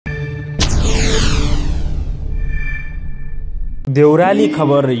देउराली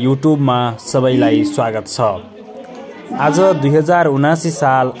खबर युट्युबमा सबैलाई स्वागत छ। आज 2079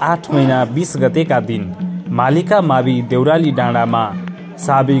 साल 8 महिना 20 गतेका दिन मालिका मावि देउराली डाँडामा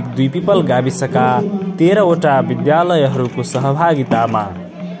साबिक दुईपिपल गाविसका 13वटा विद्यालयहरूको सहभागितामा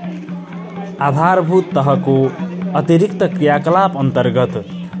आधारभूत तहको अतिरिक्त क्रियाकलाप अन्तर्गत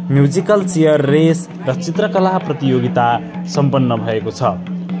म्युजिकल चेयर रेस र चित्रकला प्रतियोगिता सम्पन्न भएको छ।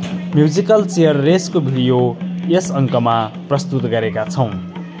 म्युजिकल चेयर रेसको भिडियो यस अङ्कमा प्रस्तुत गरेका छौं।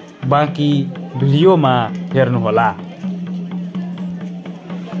 बाँकी भिडियोमा हेर्नुहोला।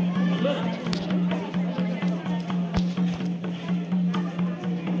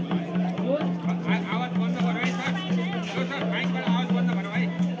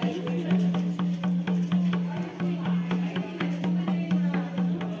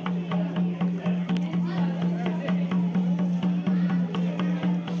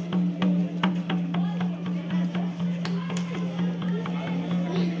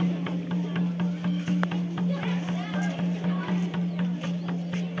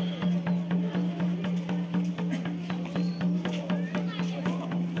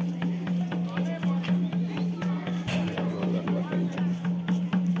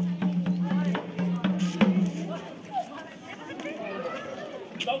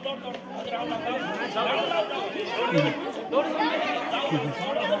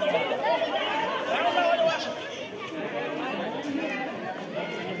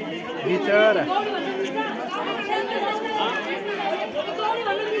 Bicara.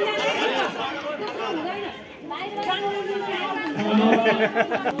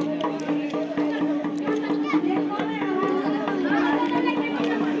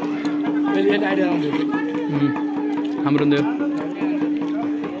 हाम्रो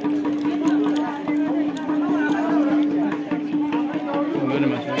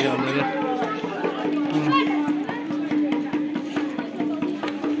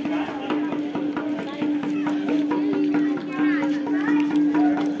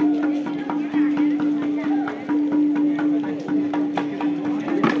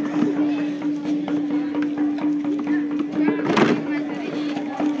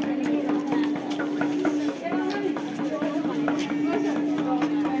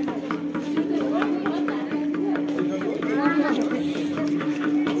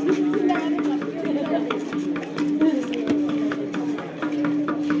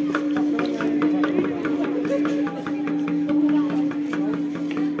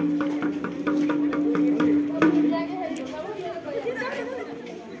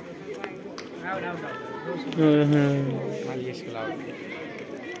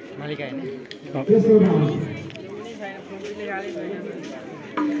मालिका हैन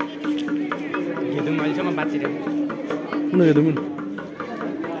गेदुङ अहिलेसम्म बाँचिरहेको कुन गेदुङ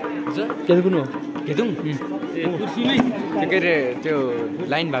कुन हो गेदुङ के अरे त्यो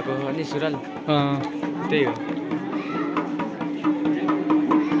लाइन भएको अनि सुराल त्यही हो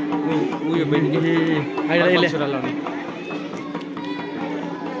उयो बहिनी सुराल आउने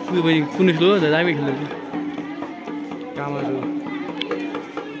उयो बहिनी कुन खेल्यो दामी खेल्यो कामहरू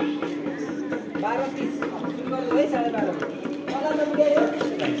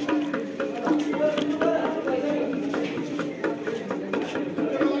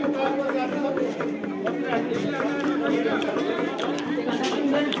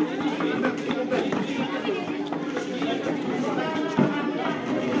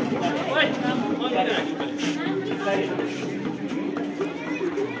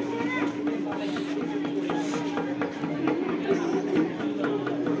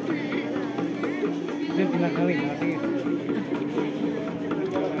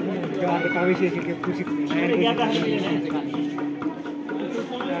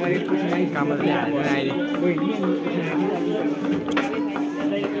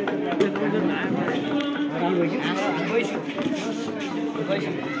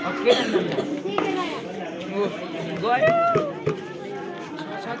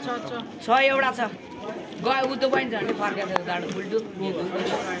छ एउटा छ गयो उतो पनि झन्डै फर्केको छ दाडो उल्टो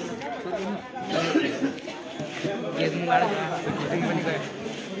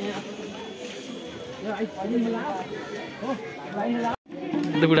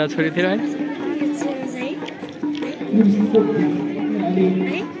बुढा छोरी थियो है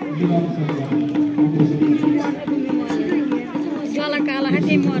जला काला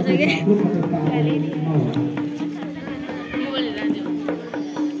हाते मर्छ के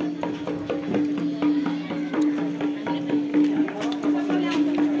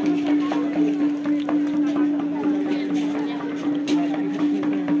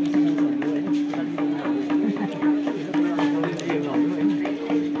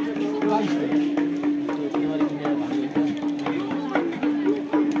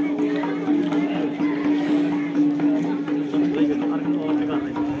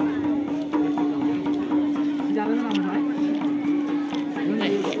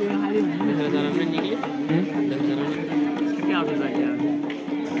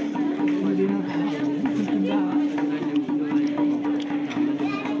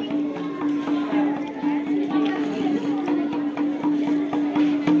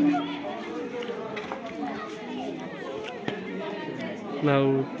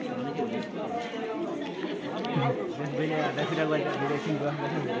No.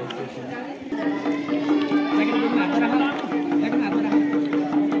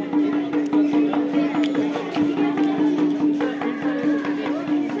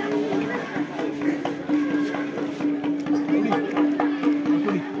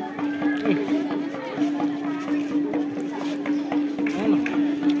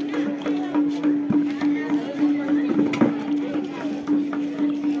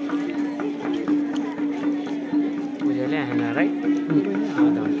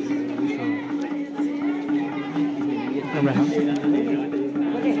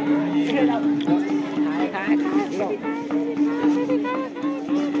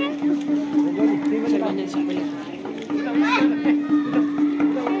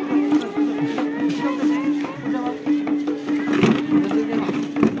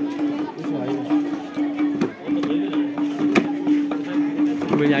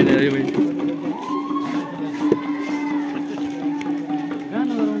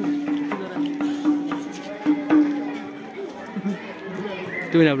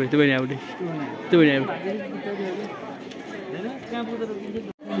 Tôi nào đi, tôi bên nào đi. Tôi bên nào.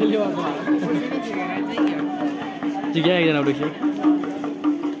 Chị cái này nào được chứ?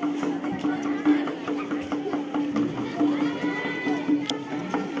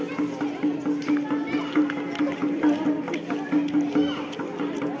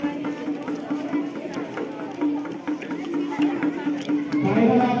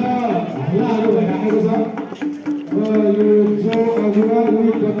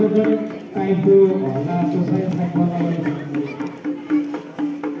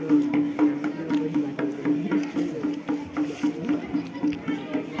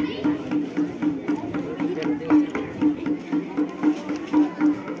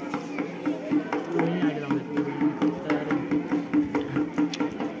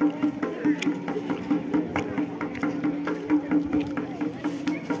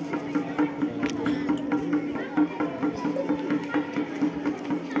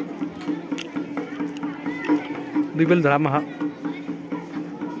 Đi bên drama hả?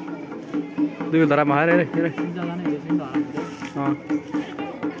 Đi bên drama hả đây đây.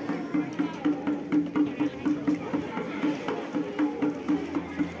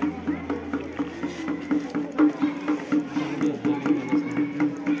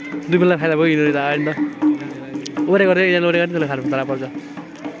 Đi bên là hay là bơi đi ra anh đó. Ủa đây có đây anh lôi đây anh là khăn drama giờ.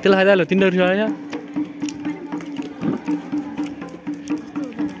 Thế là hay là tin được rồi nhá.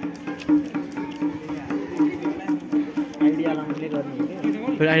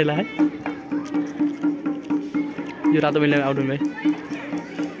 Rồi ai là hết. Giờ ra tụi mình lên out rồi mấy.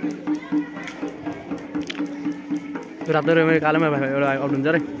 Rồi ra tụi mình cả là phải out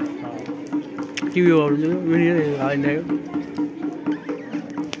rồi đấy. Kêu out rồi bên này ở đây.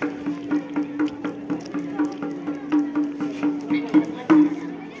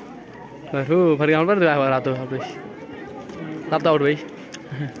 Rồi phải làm bắt được ra tụi học rồi. Lắp out rồi.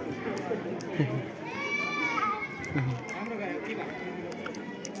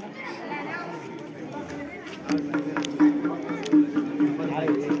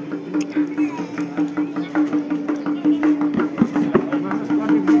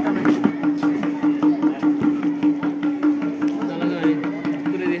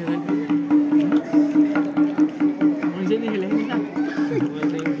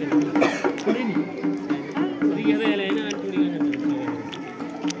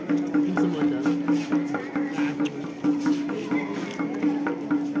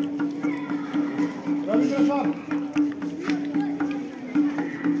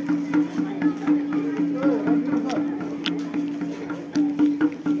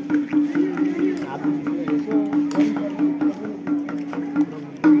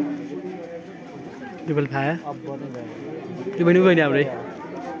 Đi bên phải đi bên nào đi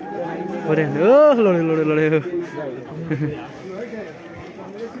ở đây nữa lôi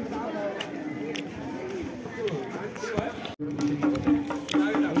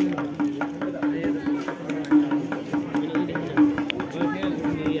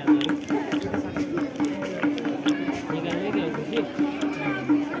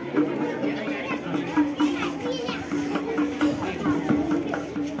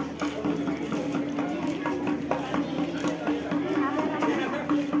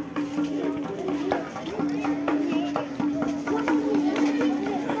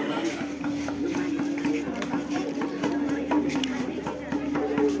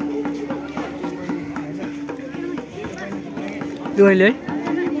Đưa lấy.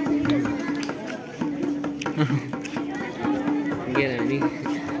 Kia này đi.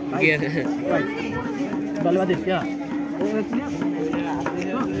 Kia này. Balik balik ya.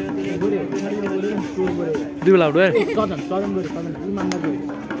 दुई बेला उठ्यो सजन गऱ्यो सजन इमान्दार गऱ्यो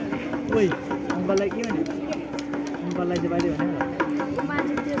ओइ अङ्कललाई के भने अङ्कललाई चाहिँ बाहिर भने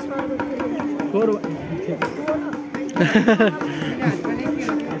खोर ओ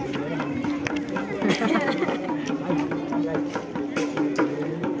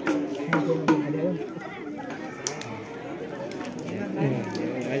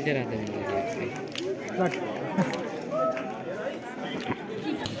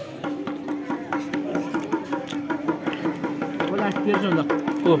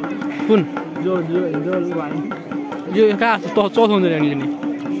कुन जो यो कहाँ चौथो हुँदैन नि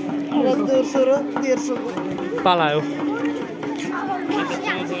पाला हो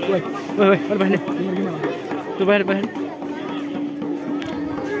तँ बाहिर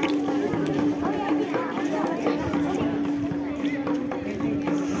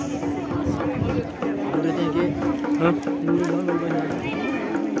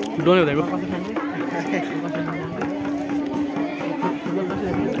डोने हुँदैन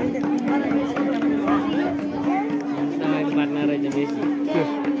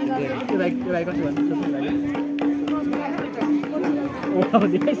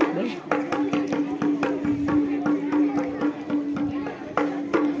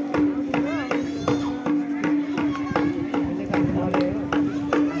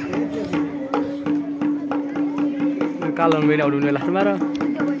कालो मेरा उड़ने वाला तुम्हारा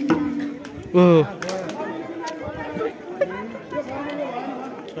ओ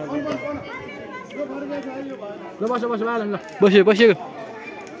बस्यो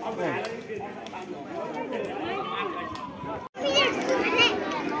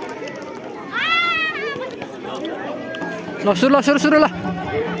ल सुरु ल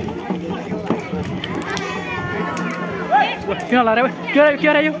किन लारे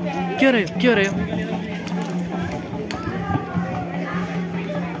के रह्यो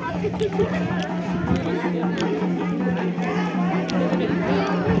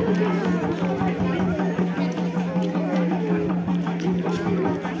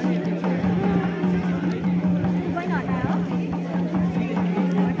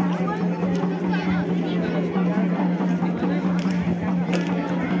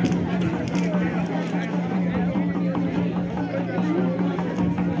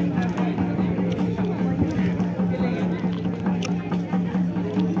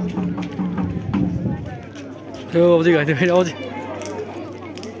어디 가야 돼? 어디?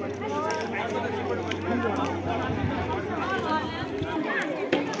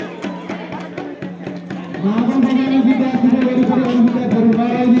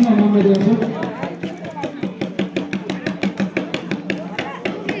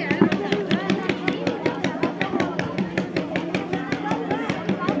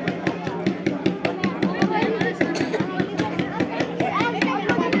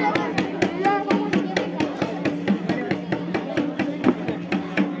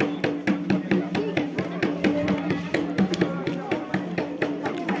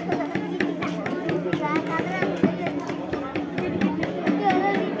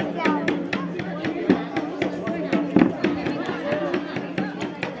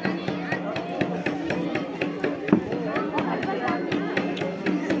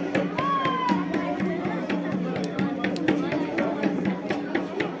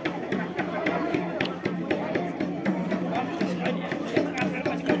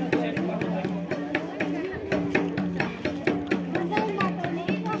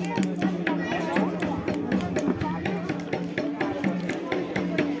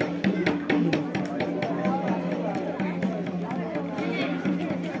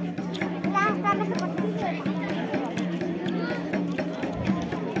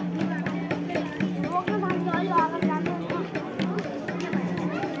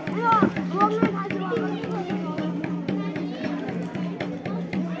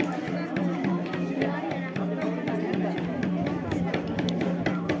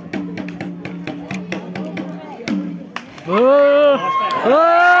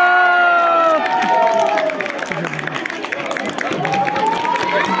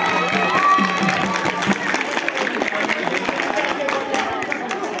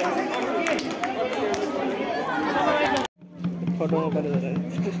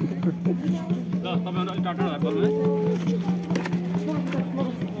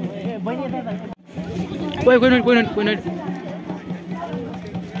 कोही न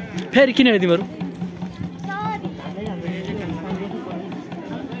फेरि किन तिमीहरू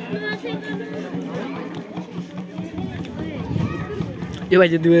यो भाइ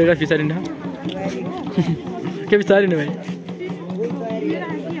चाहिँ दुई फिसारिन के फिसारिन भाइ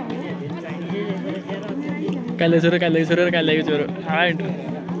काले छोरो हाइट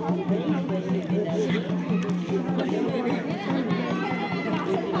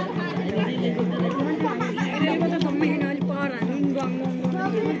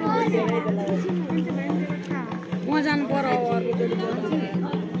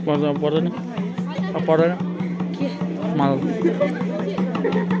पर्दैन माल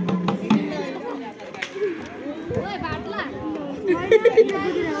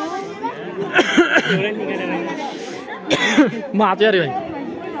म हात यार भाइ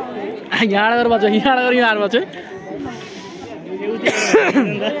यहाँ गएर बच्छ यहाँ बच्छ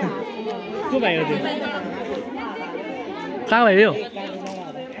को भाइ हो त्यो कहाँ भाइ हो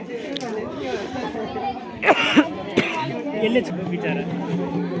यसले बिचरा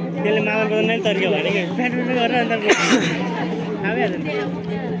त्यसले मामा बनाउनै तरिका भने कि फ्याट गरेर अन्त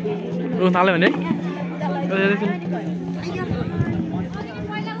थाल्यो भने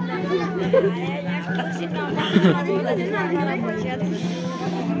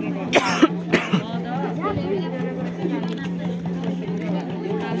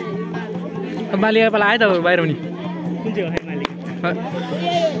मालिक पाला आयो त बाहिर हुने कुन चाहिँ हो मालिक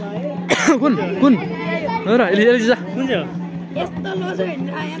कुन हो र कुन चाहिँ हो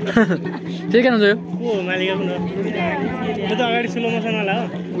त्यही कारण चाहिँ को मालिक कुन हो त्यो त अगाडि स्लो मोसनवाला हो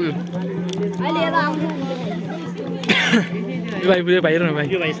यो भाइ बुझ्यो भाइ हेर न भाइ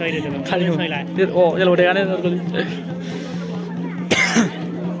यो भाइ सही रहेछ खाली ओ यसलाई उठेगा नै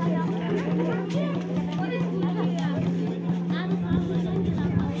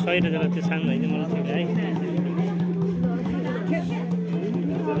सही रहेछ त्यो सानो भाइ चाहिँ मलाई थियो है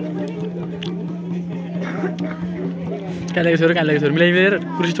कहाँ लागेको छोरो मिलाइदिएर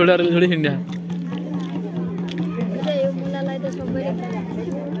कुर्सी छोडेर छोडी हिँड्या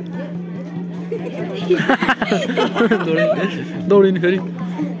दौडिनु फेरि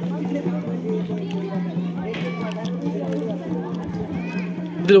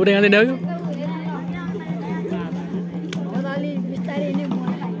उठे खाँदैन हो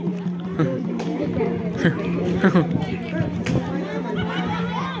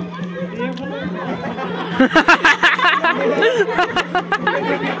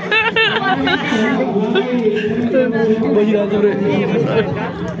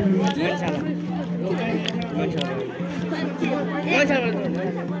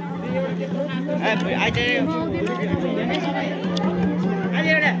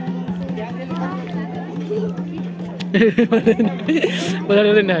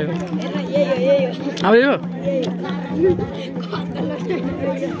अब यो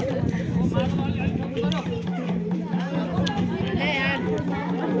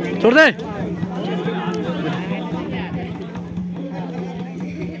छोड़ दे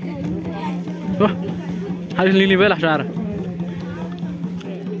हालिस लिली भयो लास्ट आएर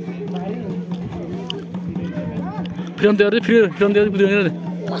फ्रेम त्यो कुदिँदैन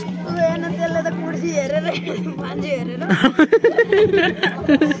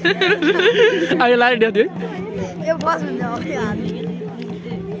अहिले लाइट दियो यो बस हुन्छ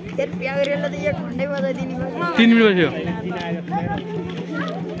 3 मिनट भयो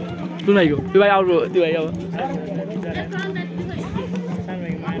कुन भाइको त्यो भाइ आउनु त्यो भाइ अब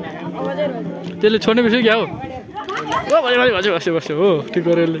त्यसले छोड्ने बिर्स्यो क्या हो बस्यो हो ठिक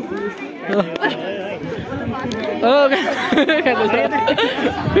गऱ्यो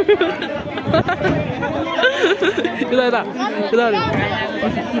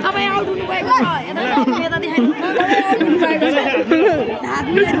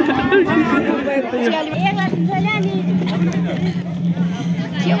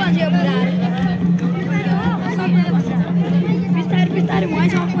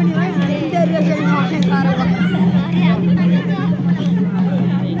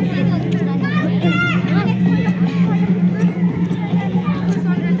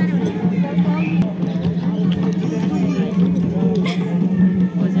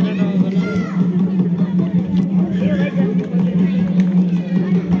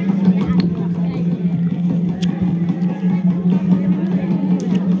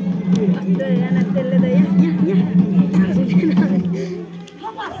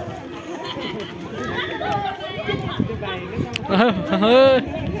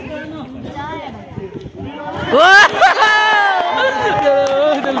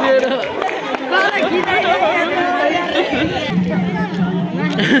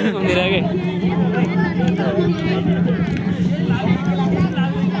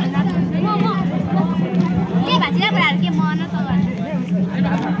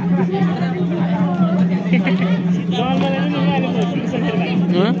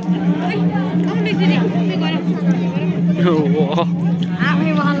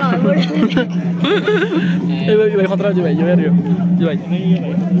ए भाइ खतरा जी भाइ यो हेर यो भाइ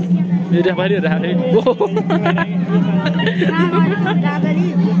यो रे भाइ रे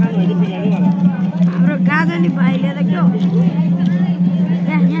हाम्रो गाजली भाइले त के हो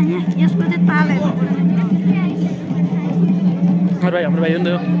यहाँ यसको चाहिँ ताल हाम्रो भाइ हो नि त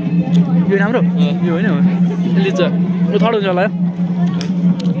यो राम्रो यो होइन लिन्छ यो थर्ड हुन्छ होला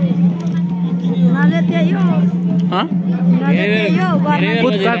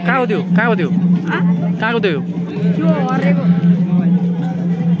कहाँको थियो कहाँको थियो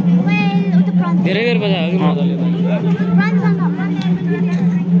धेरै बेर बजायो कि मजाले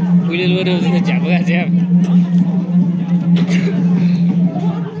उहिले गऱ्यो झ्यापका झ्याप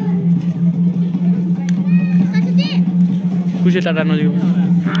कुसे टाटा नजिक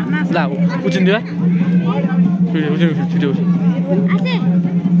ला उचिन्थ्यो छिटो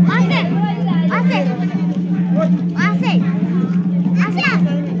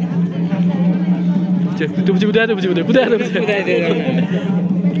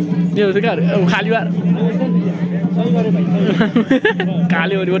खाली बार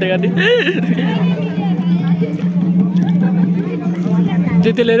खाली ओटे गर्ने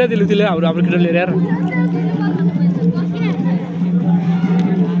त्यो लिएर त्यसले हाम्रो केटा लिएर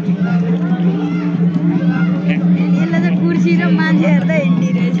कुर्सी र मान्छे हेर्दै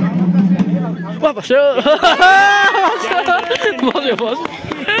हिँडिरहेछ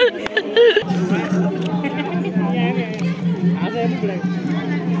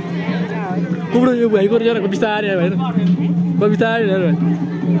कुम्रो यो भाइको बिस्तारै भाइ बिस्तारै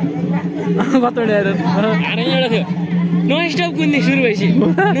कस्तो ल्याएर एउटा थियो नन स्टप कुद्ने सुरु भएपछि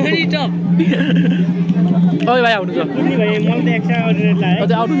नन स्टप ओइ भाइ आउनु छ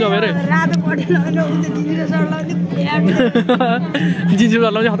आउनुहुन्छ मेरो रातो पट्टी लगाएर हुन्छ जिन्स सर्ट लगाउने जिन्स सर्ट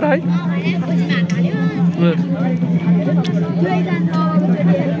लगाउने खतरा है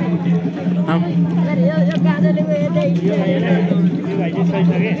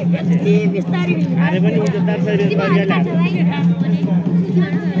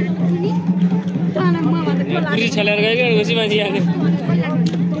छलेर गयो घुसी मान्छे आएको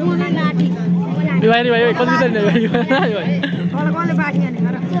भाइ कति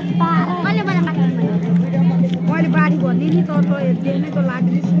मैले बाढी भनिदिएँ नि त देख्नै त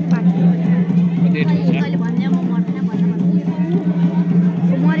लाग्ने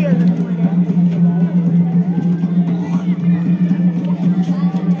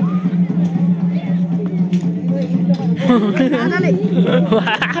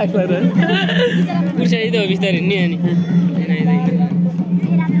कुर्सी आइद बिस्तारै नि अनि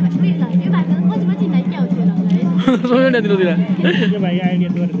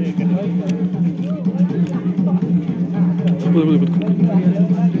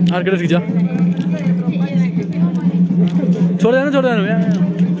छोड्दैन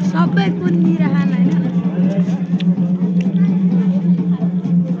सबै कुदिरहन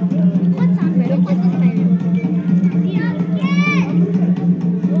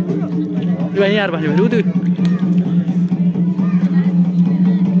होइन यार भन्यो भने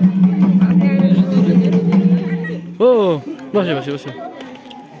ओ बस्यो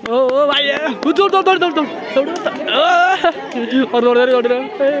ओ भाइ दौड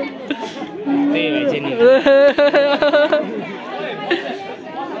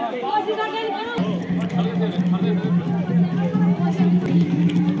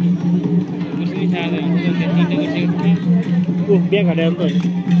बिहा घटायो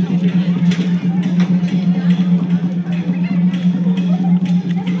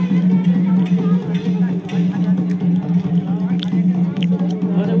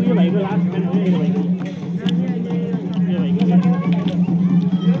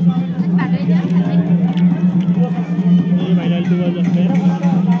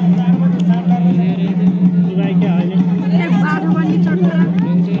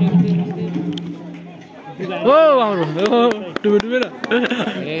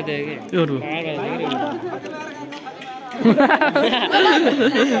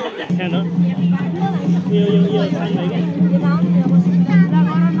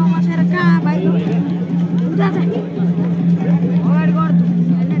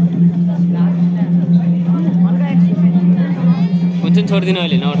नि छोडिदिनु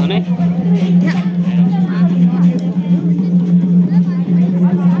अहिले नउठाउने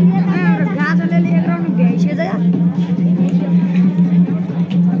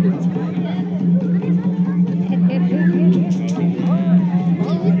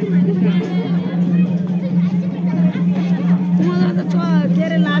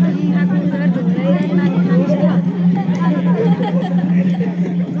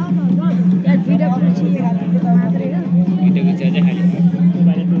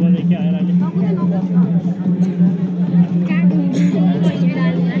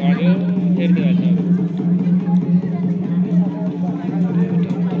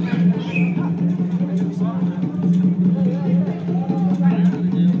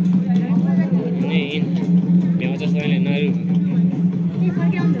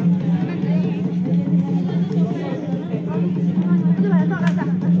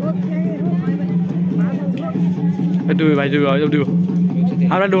डुब्यो भाइ डुब्यो अब डुब्यो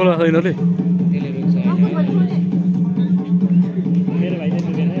हाम्रो डुब्लो छैन रे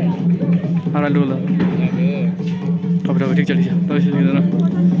हाम्रो डुब्लो अब ठिक चलिछ नसिक्दैन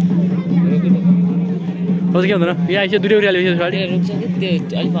अझ के हुँदैन यहाँ आइसक्यो दुईवटा उठाल्यो गाडी रोक्छ कि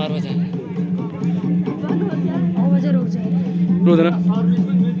त्यो अलिक पावरमा छ रोक्दैन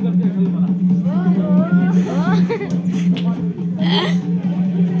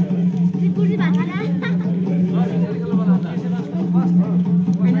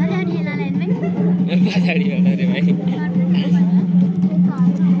पछाडि होला रे भाइ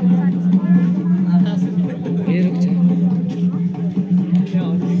ए रोक्छ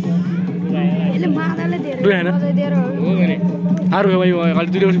दुई हैन हो भने आरो भाइ अलि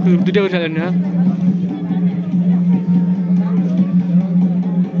दुईटा उठाल्यो नि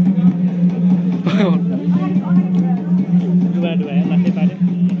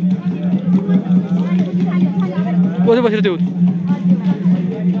कसै बसेर त्यो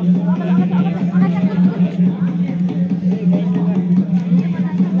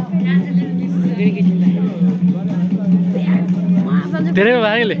धेरै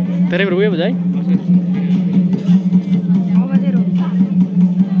भाइले धेरै रुयो बजाइ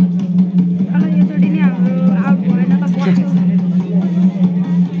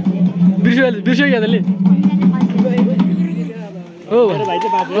बिर्स्यो क्या त्यसले हो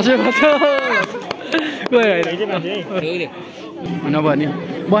नभए नि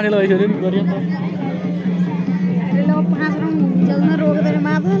बने लगाइसक्यो नि गरियो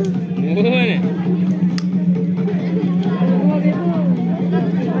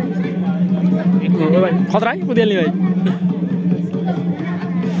खतरा कुदेल्ने भाइ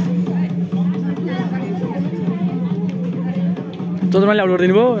चन्द्रमाले आउट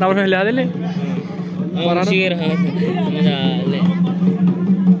गरिदिनु भयो राम्रोसँग ल्याएर सिकेर मजाले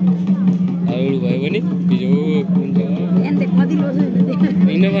अरू भयो भने हिजो हुन्छ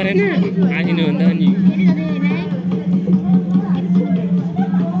हिँड्नु परेन आँसिनु भन्दा नि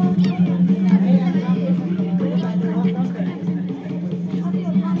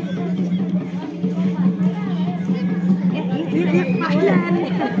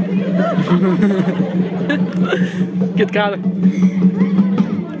Get kader.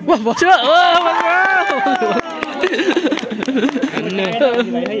 Wah, bosnya.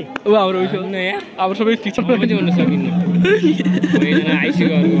 Wah, udah bisa. Apa sampai tiktok म चाहिँ हुन सकिन्न एकजना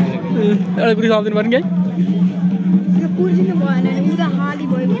आइसक्यो एउटा कुरी साल्दिनु पर्ने क्या कुर्सी भएन नि उता हाली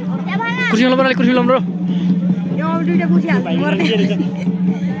भयो कुर्सी लम्बर कुर्सी लम्बर यो दुईटा कुर्सी हाल्नु पर्ने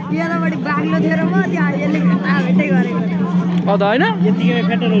यताबाट बाग्लो थियो र म त्यो यसले घाटा भेटै गरेको अ त हैन यतिकै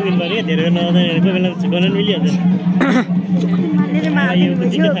फेटर रोकिनु पर्यो धेरै नआउँदैन कोही बेला गर्न मिलिहाल्छ मान्छेले मार्यो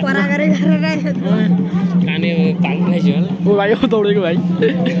परा गरे गरेर काने पाल्नु भइसक्यो होला ओ भाइ ओ दौडेको भाइ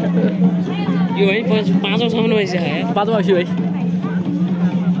यो भाइ पाँचौँसम्म भइसक्यो पाँचौँ आइसक्यो भाइ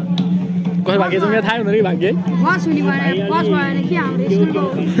कसै भाग्य चाहिँ यहाँ थाहा हुँदैन कि भाग्य बस हुने भएन बस भएन कि हाम्रो स्कुलको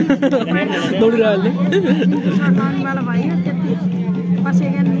दौडिरहेको सरकारवाला भयो त्यति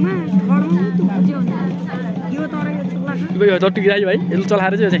सेकेन्डमा गरौँ त्यो बुझ्यो हुन्छ यो तर यो चल्ला जट्टी गिरायो भाइ यसले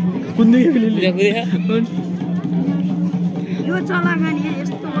चलाएर चाहिँ कुद्ने यो चला खाने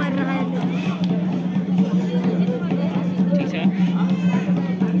यस्तो गरेर ठिक छ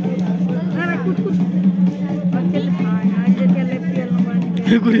तर कुटकुट त्यसले थाहा अहिले त्यसले पेल्नु पर्ने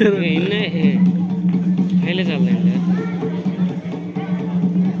हिँड्न अहिले चल्दैन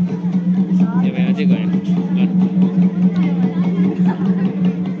त्यो भए अझै गएन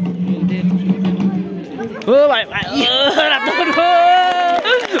ओ भाइ भाइ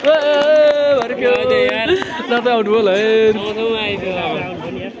रातो आउट बोल है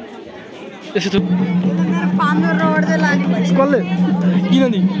यस्तो मेरो 500 रोड चाहिँ लाने भइसक्यो कसले किन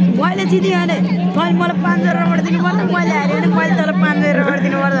नि मैले जित्यो भने मैले मलाई 500 रोड दिनु पर्छ मैले हारेँ भने मैले तँलाई 500 रोड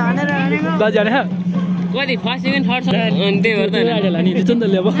दिनु पर्छ भनेर भनेको दाजु हाने कति फर्स्ट सेकेन्ड थर्ड छ अनि त्यही भएर त नि जित्छ नि त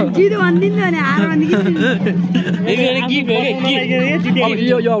ल्याब जित्यो भनिदिनु भने हार भनिदिनु एकजना गिफ्ट हो कि अब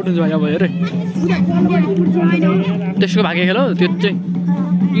यो आउट हुन्छ भाइ अब हेर त्यसको भाग्य खेल त्यो चाहिँ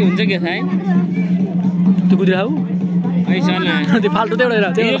के हुन्छ के थाहा है त्यो कुदिरा हो ऐसन त्यो फाल्टो त्यो एउटा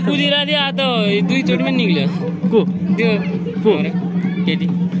त्यो कुदिरा थियो आ त दुई चोटमै निक्ल्यो को त्यो को केटी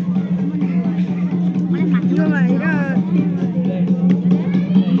यो भएर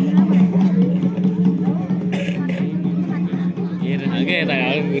हेर के यता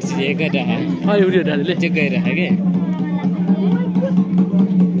कुर्सी एकैटा एउटा दाजुले चेक गरिराख के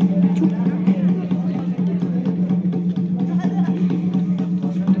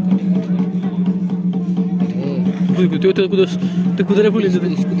त्यो कुदोस् त्यो कुदेर फुलिन्छ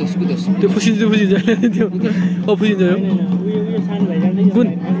त्यो फुसिन्छ त्यो फुसिन्छ कुन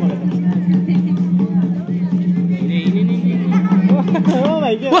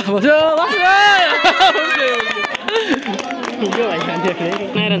बस्यो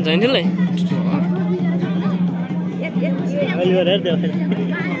नाइरहन्छ नि त्यसलाई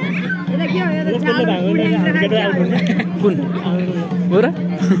कुन हो र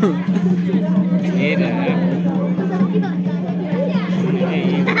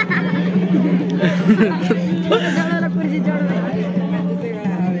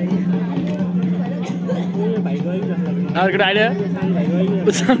अर्को आइडिया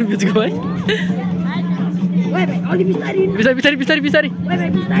बिचको भाइ बिस्तारी बिस्तारी बिस्तारी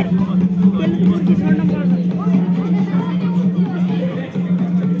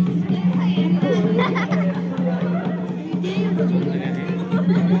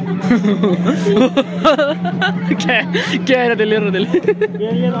क्या है त्यसले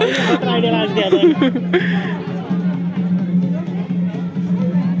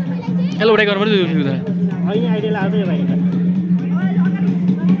हेलो उठाइ गर्नु पर्छ आइडिया लाग्दै भाइ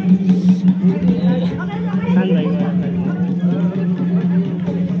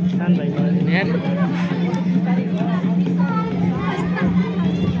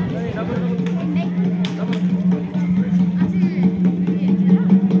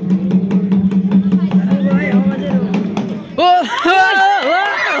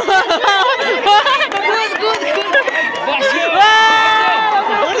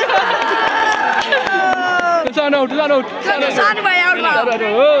सानो भाइ आउट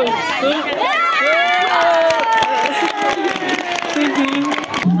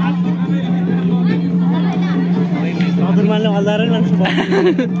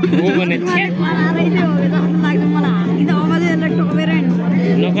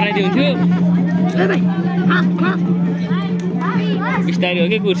बिस्तारै हो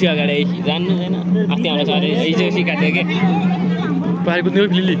कि कुर्सी अगाडि जान्नु छैन अस्ति हामीलाई हिजो सिकाएको थियो कि पाएको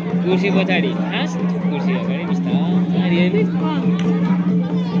लिली कुर्सी पछाडि कुर्सी अगाडि बिस्तारै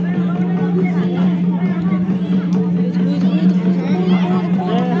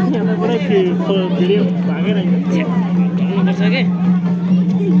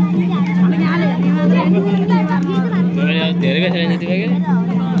धेरै बेसा त्यतिबेला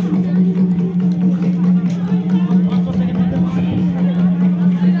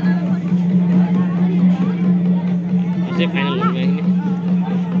फाइनल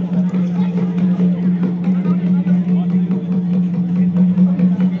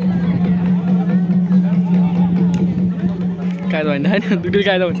काय होइन दुइटै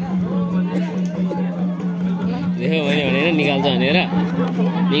काय देखो मैले भनेर निकाल्छ भनेर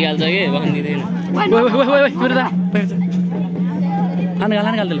निकाल्छ कि भन्दिँदैन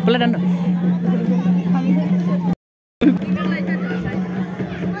निकाल्दै पहिला डान्नु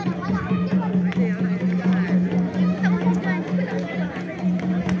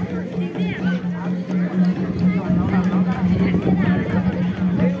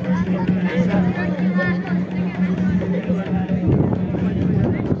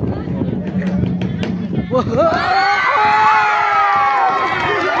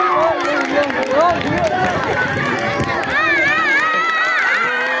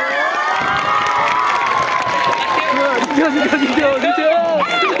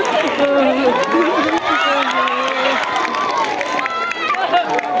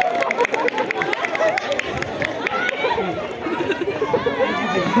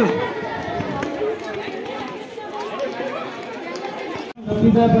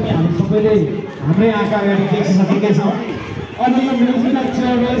पनि हामी सबैले हाम्रै आँखा अगाडि देखिसकेका छौँ। अनि यो म्युजिकल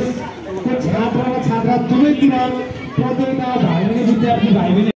चेयर रेसको छात्र र छात्रा दुवैतिर प्रतियोगिता भाइ बहिनी विद्यार्थी भाइ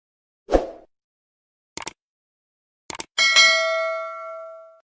बहिनी